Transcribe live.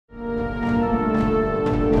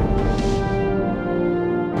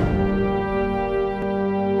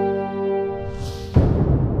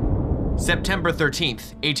September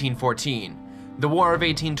 13th, 1814. The War of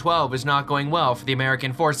 1812 is not going well for the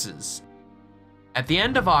American forces. At the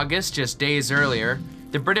end of August, just days earlier,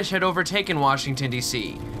 the British had overtaken Washington,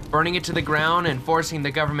 D.C., burning it to the ground and forcing the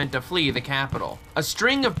government to flee the capital. A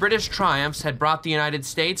string of British triumphs had brought the United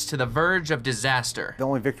States to the verge of disaster. The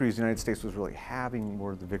only victories the United States was really having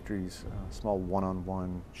were the victories, small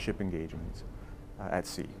one-on-one ship engagements at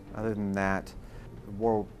sea. Other than that, the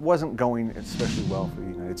war wasn't going especially well for the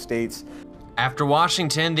United States. After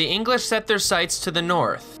Washington, the English set their sights to the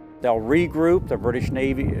north. They'll regroup, the British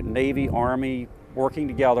Navy, Army, working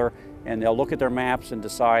together, and they'll look at their maps and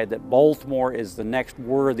decide that Baltimore is the next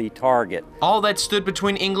worthy target. All that stood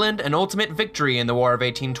between England and ultimate victory in the War of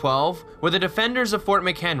 1812 were the defenders of Fort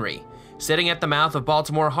McHenry. Sitting at the mouth of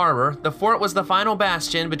Baltimore Harbor, the fort was the final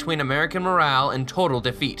bastion between American morale and total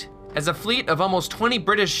defeat. As a fleet of almost 20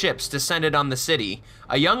 British ships descended on the city,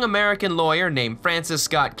 a young American lawyer named Francis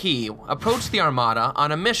Scott Key approached the Armada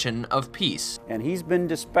on a mission of peace. And he's been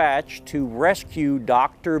dispatched to rescue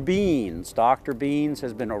Dr. Beans. Dr. Beans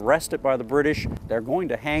has been arrested by the British. They're going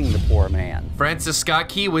to hang the poor man. Francis Scott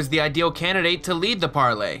Key was the ideal candidate to lead the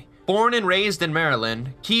parley. Born and raised in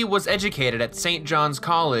Maryland, Key was educated at St. John's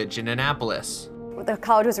College in Annapolis. The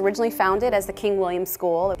college was originally founded as the King William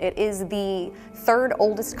School. It is the third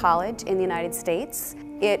oldest college in the United States.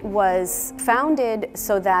 It was founded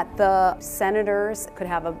so that the senators could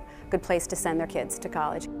have a good place to send their kids to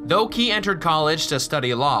college. Though Key entered college to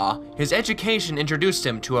study law, his education introduced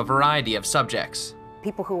him to a variety of subjects.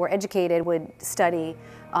 People who were educated would study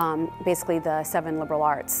basically the 7 liberal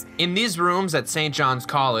arts. In these rooms at St. John's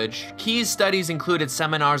College, Key's studies included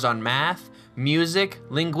seminars on math, music,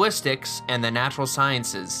 linguistics, and the natural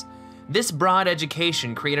sciences. This broad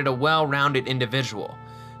education created a well-rounded individual.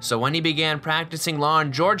 So when he began practicing law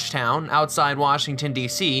in Georgetown, outside Washington,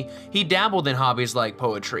 D.C., he dabbled in hobbies like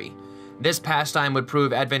poetry. This pastime would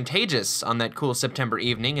prove advantageous on that cool September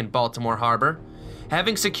evening in Baltimore Harbor.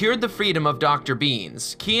 Having secured the freedom of Dr.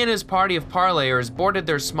 Beans, Key and his party of parlayers boarded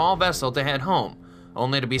their small vessel to head home,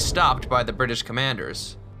 only to be stopped by the British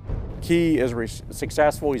commanders. Key is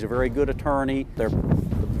successful, he's a very good attorney. The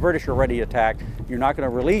British are ready to attack. You're not going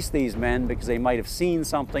to release these men because they might have seen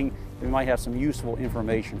something. They might have some useful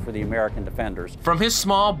information for the American defenders. From his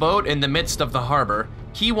small boat in the midst of the harbor,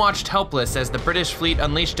 Key watched helpless as the British fleet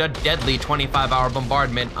unleashed a deadly 25-hour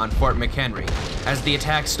bombardment on Fort McHenry. As the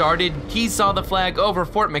attack started, Key saw the flag over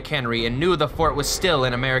Fort McHenry and knew the fort was still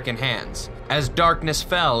in American hands. As darkness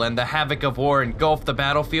fell and the havoc of war engulfed the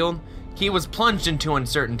battlefield, Key was plunged into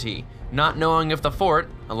uncertainty, not knowing if the fort,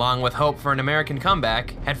 along with hope for an American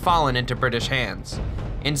comeback, had fallen into British hands.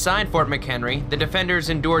 Inside Fort McHenry, the defenders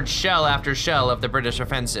endured shell after shell of the British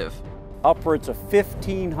offensive. Upwards of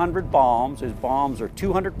 1,500 bombs. His bombs are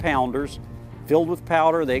 200-pounders, filled with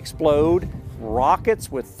powder, they explode.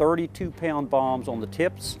 Rockets with 32-pound bombs on the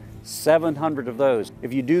tips, 700 of those.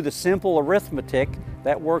 If you do the simple arithmetic,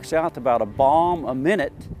 that works out to about a bomb a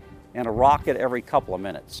minute and a rocket every couple of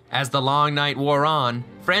minutes. As the long night wore on,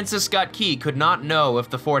 Francis Scott Key could not know if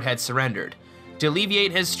the fort had surrendered. To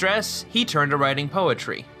alleviate his stress, he turned to writing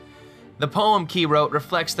poetry. The poem Key wrote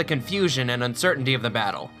reflects the confusion and uncertainty of the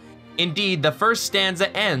battle. Indeed, the first stanza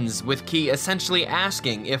ends with Key essentially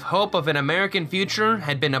asking if hope of an American future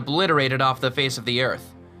had been obliterated off the face of the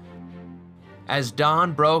earth. As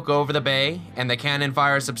dawn broke over the bay and the cannon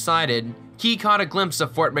fire subsided, Key caught a glimpse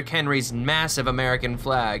of Fort McHenry's massive American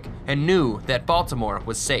flag and knew that Baltimore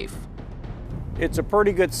was safe. It's a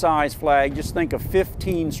pretty good size flag. Just think of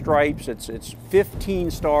 15 stripes. It's 15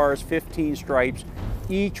 stars, 15 stripes.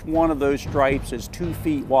 Each one of those stripes is 2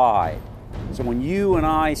 feet wide. So when you and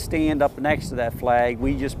I stand up next to that flag,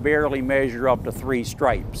 we just barely measure up to 3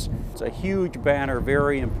 stripes. It's a huge banner,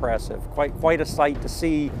 very impressive, quite a sight to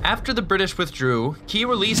see. After the British withdrew, Key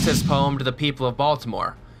released his poem to the people of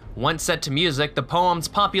Baltimore. Once set to music, the poem's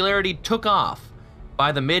popularity took off.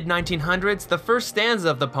 By the mid-1900s, the first stanza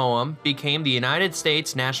of the poem became the United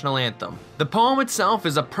States national anthem. The poem itself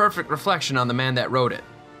is a perfect reflection on the man that wrote it.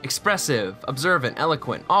 Expressive, observant,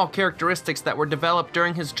 eloquent, all characteristics that were developed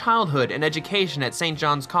during his childhood and education at St.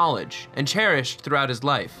 John's College, and cherished throughout his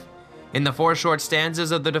life. In the 4 short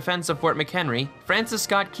stanzas of the defense of Fort McHenry, Francis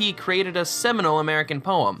Scott Key created a seminal American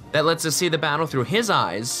poem that lets us see the battle through his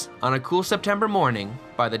eyes on a cool September morning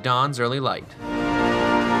by the dawn's early light.